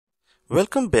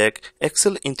Welcome back,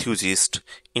 Excel enthusiast.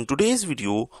 In today's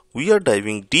video, we are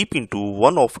diving deep into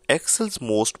one of Excel's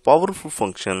most powerful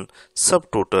function,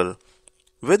 Subtotal.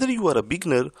 Whether you are a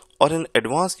beginner or an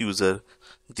advanced user,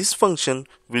 this function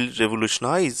will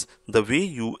revolutionize the way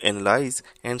you analyze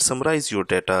and summarize your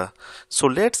data. So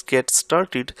let's get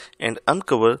started and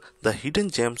uncover the hidden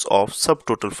gems of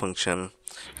Subtotal function.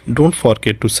 Don't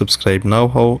forget to subscribe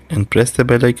KnowHow and press the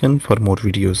bell icon for more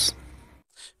videos.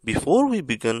 Before we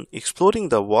begin exploring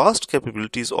the vast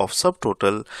capabilities of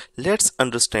Subtotal, let's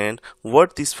understand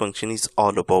what this function is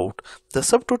all about. The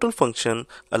Subtotal function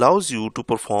allows you to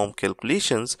perform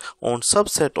calculations on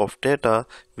subset of data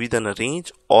within a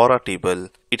range or a table.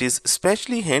 It is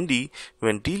especially handy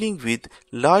when dealing with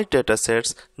large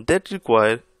datasets that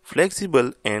require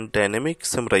flexible and dynamic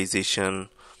summarization.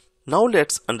 Now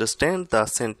let's understand the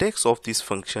syntax of this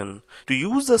function. To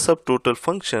use the subtotal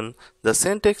function, the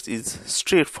syntax is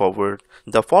straightforward.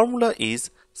 The formula is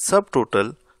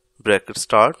subtotal bracket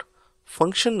start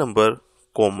function number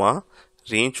comma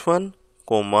range 1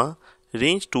 comma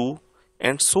range 2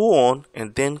 and so on,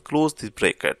 and then close the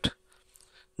bracket.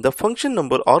 The function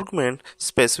number argument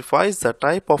specifies the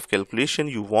type of calculation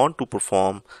you want to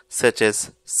perform, such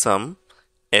as sum,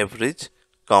 average,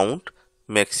 count,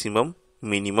 maximum,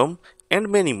 minimum, and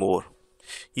many more.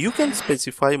 You can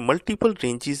specify multiple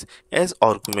ranges as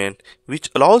argument, which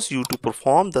allows you to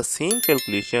perform the same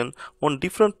calculation on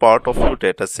different part of your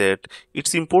dataset.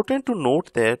 It's important to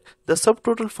note that the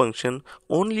subtotal function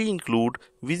only includes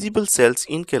visible cells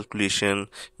in calculation,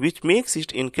 which makes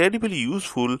it incredibly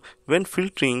useful when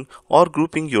filtering or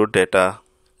grouping your data.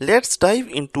 Let's dive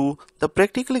into the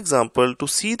practical example to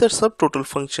see the subtotal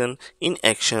function in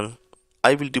action.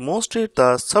 I will demonstrate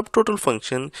the subtotal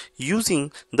function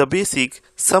using the basic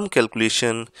sum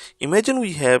calculation. Imagine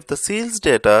we have the sales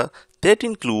data that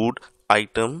include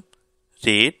item,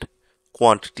 rate,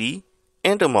 quantity,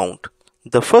 and amount.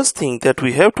 The first thing that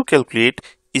we have to calculate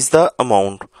is the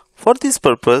amount. For this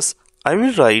purpose, I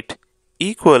will write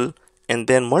equal and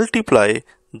then multiply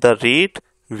the rate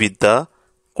with the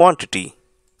quantity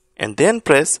and then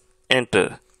press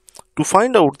enter. To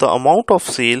find out the amount of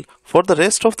sale for the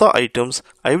rest of the items,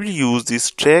 I will use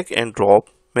this drag and drop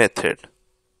method.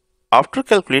 After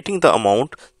calculating the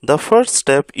amount, the first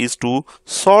step is to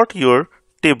sort your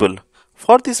table.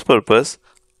 For this purpose,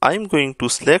 I am going to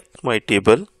select my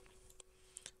table.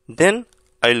 Then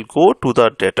I will go to the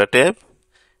data tab,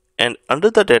 and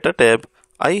under the data tab,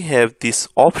 I have this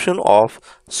option of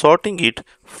sorting it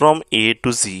from A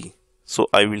to Z. So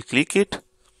I will click it.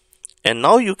 And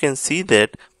now you can see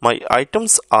that my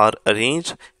items are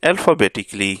arranged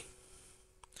alphabetically.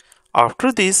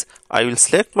 After this, I will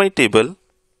select my table,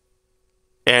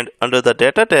 and under the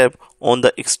data tab on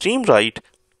the extreme right,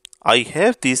 I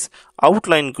have this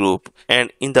outline group,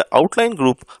 and in the outline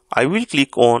group, I will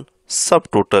click on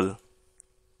subtotal.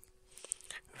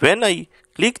 When I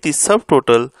click this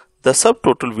subtotal, the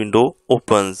subtotal window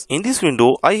opens. In this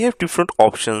window, I have different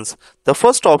options. The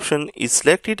first option is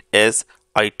selected as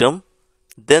item.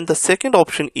 Then the second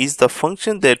option is the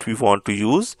function that we want to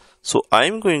use. So I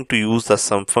am going to use the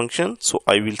sum function. So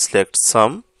I will select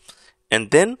sum,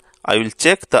 and then I will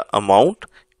check the amount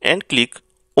and click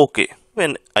OK.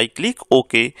 When I click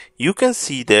OK, you can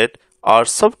see that our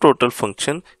subtotal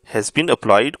function has been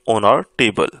applied on our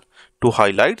table. To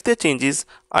highlight the changes,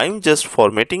 I am just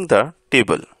formatting the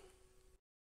table.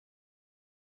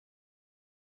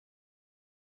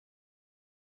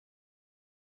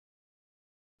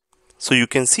 So you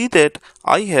can see that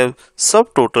I have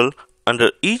subtotal under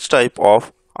each type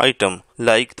of item,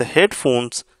 like the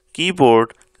headphones,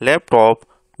 keyboard, laptop,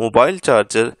 mobile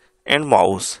charger, and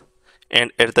mouse.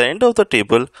 And at the end of the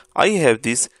table, I have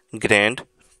this grand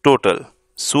total.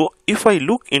 So if I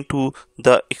look into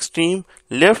the extreme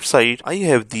left side, I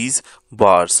have these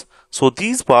bars. So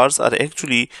these bars are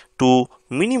actually to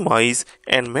minimize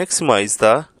and maximize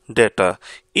the data.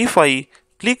 If I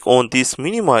click on this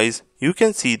minimize, you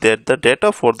can see that the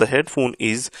data for the headphone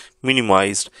is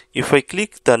minimized. If I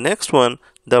click the next one,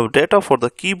 the data for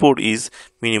the keyboard is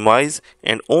minimized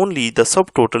and only the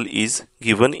subtotal is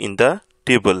given in the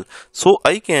table. So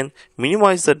I can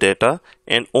minimize the data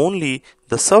and only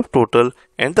the subtotal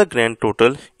and the grand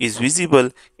total is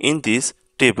visible in this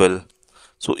table.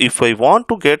 So if I want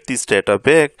to get this data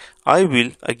back, I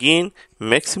will again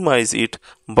maximize it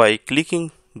by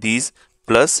clicking these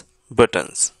plus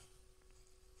buttons.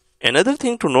 Another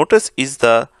thing to notice is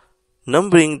the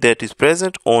numbering that is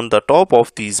present on the top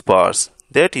of these bars,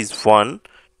 that is 1,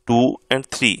 2 and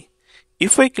 3.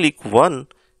 If I click 1,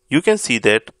 you can see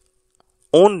that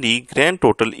only grand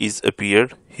total is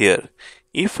appeared here.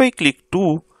 If I click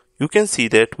 2, you can see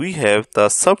that we have the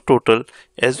subtotal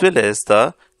as well as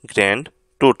the grand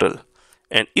total.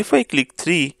 And if I click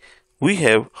 3, we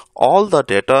have all the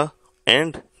data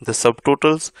and the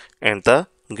subtotals and the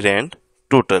grand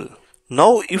total.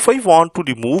 Now if I want to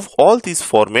remove all this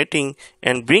formatting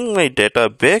and bring my data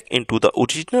back into the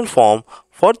original form,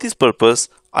 for this purpose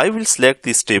I will select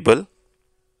this table,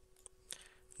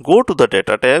 go to the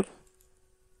data tab,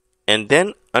 and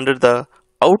then under the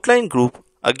outline group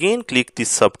again click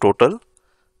this subtotal.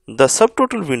 The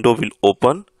subtotal window will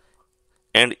open,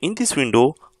 and in this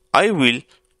window I will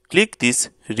click this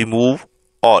remove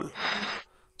all.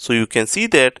 So you can see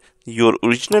that your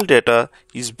original data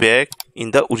is back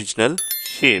in the original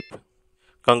shape.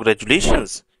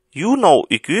 Congratulations! You now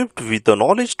equipped with the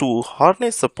knowledge to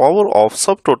harness the power of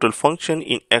subtotal function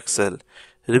in Excel.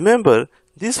 Remember,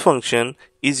 this function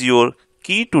is your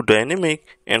key to dynamic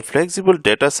and flexible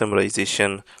data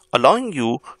summarization, allowing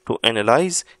you to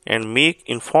analyze and make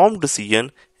informed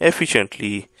decisions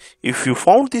efficiently. If you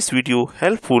found this video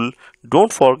helpful,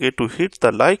 don't forget to hit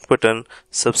the like button,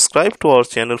 subscribe to our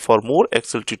channel for more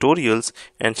Excel tutorials,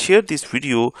 and share this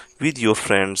video with your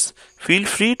friends. Feel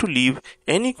free to leave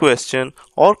any question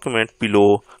or comment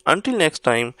below. Until next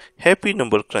time, happy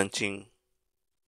number crunching.